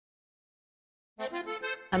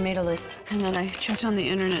I made a list, and then I checked on the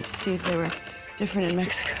internet to see if they were different in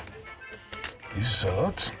Mexico. This is a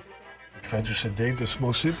lot. Trying to sedate a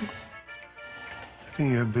small city? I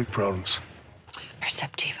think you have big problems.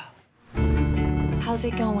 Perceptivo. How's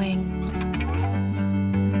it going?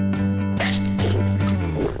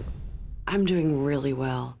 I'm doing really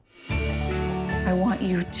well. I want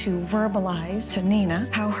you to verbalize to Nina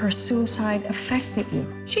how her suicide affected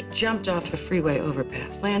you. She jumped off a freeway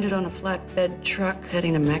overpass, landed on a flatbed truck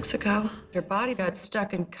heading to Mexico. Her body got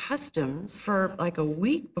stuck in customs for like a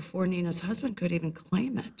week before Nina's husband could even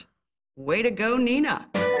claim it. Way to go, Nina.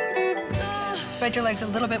 Spread your legs a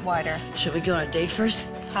little bit wider. Should we go on a date first?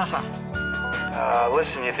 Haha.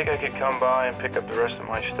 Listen, you think I could come by and pick up the rest of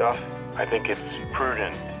my stuff? I think it's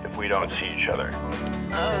prudent if we don't see each other.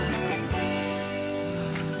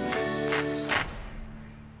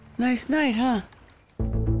 Nice night, huh?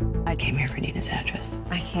 I came here for Nina's address.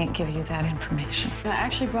 I can't give you that information. I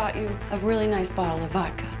actually brought you a really nice bottle of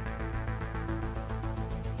vodka.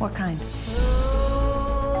 What kind?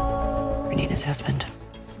 For Nina's husband.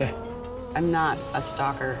 I'm not a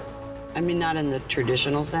stalker. I mean, not in the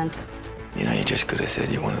traditional sense. You know, you just could have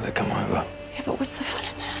said you wanted to come over. Yeah, but what's the fun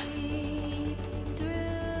in that?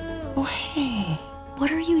 Oh, hey.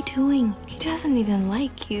 What are you doing? He doesn't even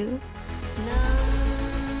like you.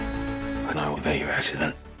 I know about your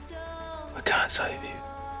accident. I can't save you.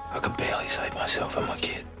 I could barely save myself and my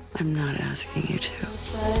kid. I'm not asking you to.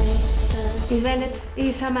 Is Bennett?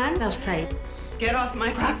 Is a man outside? Get off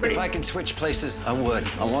my property. If I could switch places, I would.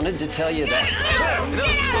 I wanted to tell you that.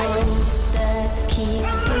 That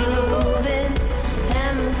keeps you moving,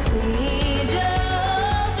 and please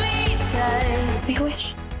just retire. Make a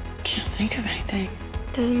wish. Can't think of anything.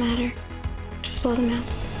 Doesn't matter. Just blow them out.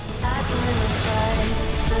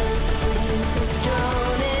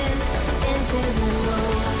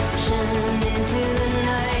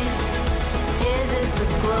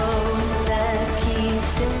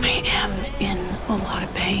 I am in a lot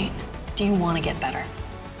of pain. Do you want to get better?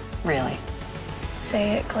 Really?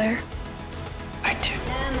 Say it, Claire. I do.